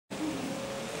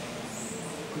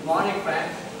Good morning,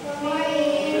 friends. Good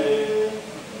morning.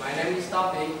 My name is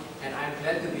Taufik, and I'm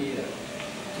glad to be here.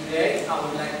 Today, I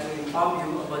would like to inform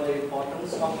you about the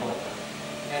importance of water.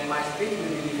 And my speech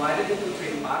will be divided into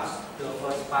three parts. The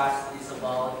first part is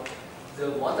about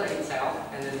the water itself,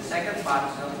 and then the second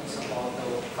part is about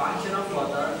the function of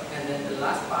water, and then the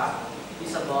last part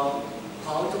is about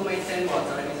how to maintain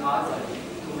water in our body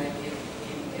to make it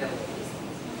healthy.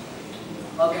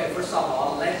 Okay, first of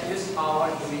all, let's use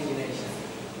our imagination.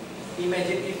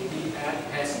 Imagine if the earth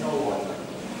has no water.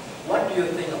 What do you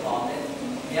think about it?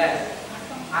 Yes,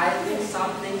 I think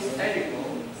something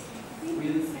terrible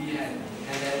will be happening,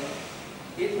 and then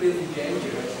it will be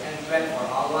dangerous and bad for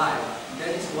our life.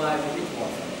 That is why we need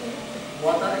water.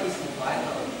 Water is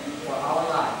vital for our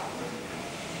life.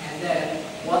 And then,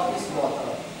 what is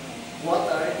water?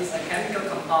 Water is a chemical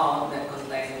compound that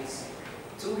contains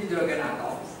 2 hydrogen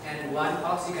atoms and 1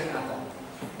 oxygen atom.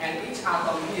 And each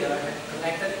atom here has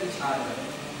connected each other.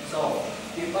 So,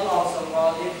 people also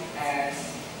call it as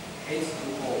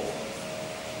H2O.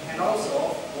 And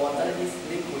also, water is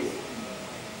liquid.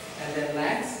 And then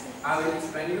next, I will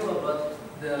explain you about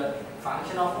the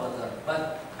function of water.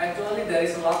 But actually, there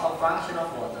is a lot of function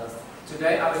of water.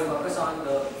 Today, I will focus on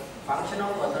the function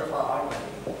of water for our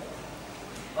body.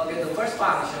 Okay, the first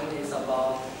function is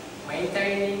about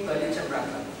maintaining body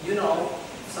temperature. You know,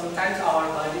 sometimes our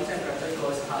body temperature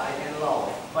goes high and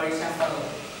low. For example,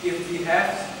 if we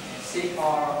have sick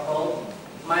or cold,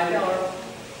 maybe our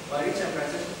body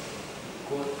temperature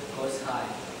goes high.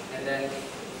 And then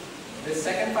the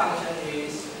second function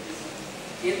is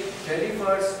it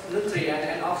delivers nutrient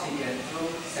and oxygen through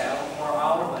cell for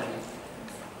our body.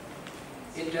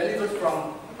 It delivers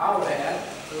from our head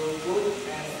to food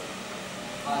and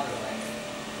other ways.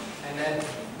 And then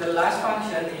the last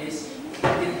function is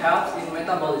it helps in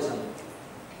metabolism.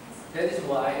 That is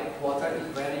why water is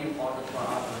very important for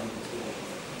our body.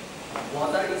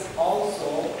 Water is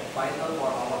also vital for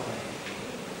our body.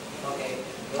 Okay,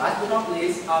 last but not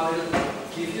least, I will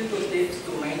give you 2 tips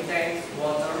to maintain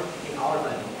water in our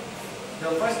body.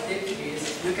 The first tip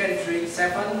is you can drink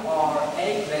 7 or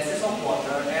 8 glasses of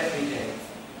water every day.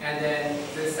 And then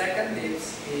the second tip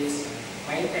is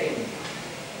maintaining.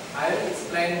 I will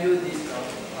explain you this term.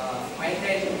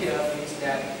 Maintaining here means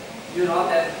that you know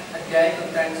that a day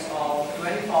contains of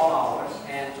 24 hours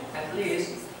and at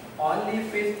least only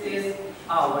 15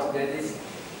 hours that is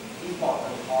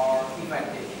important or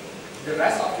effective. The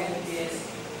rest of it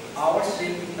is our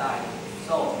sleeping time.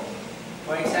 So,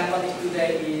 for example, if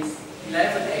today is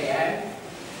 11 a.m.,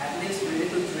 at least we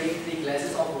need to drink 3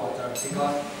 glasses of water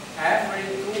because every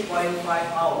 2.5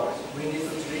 hours we need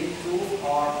to drink 2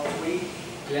 or 3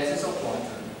 glasses of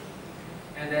water.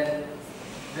 And then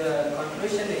the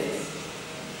conclusion is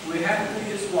we have to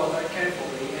use water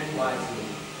carefully and wisely.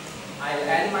 I'll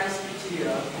end my speech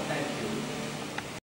here. Thank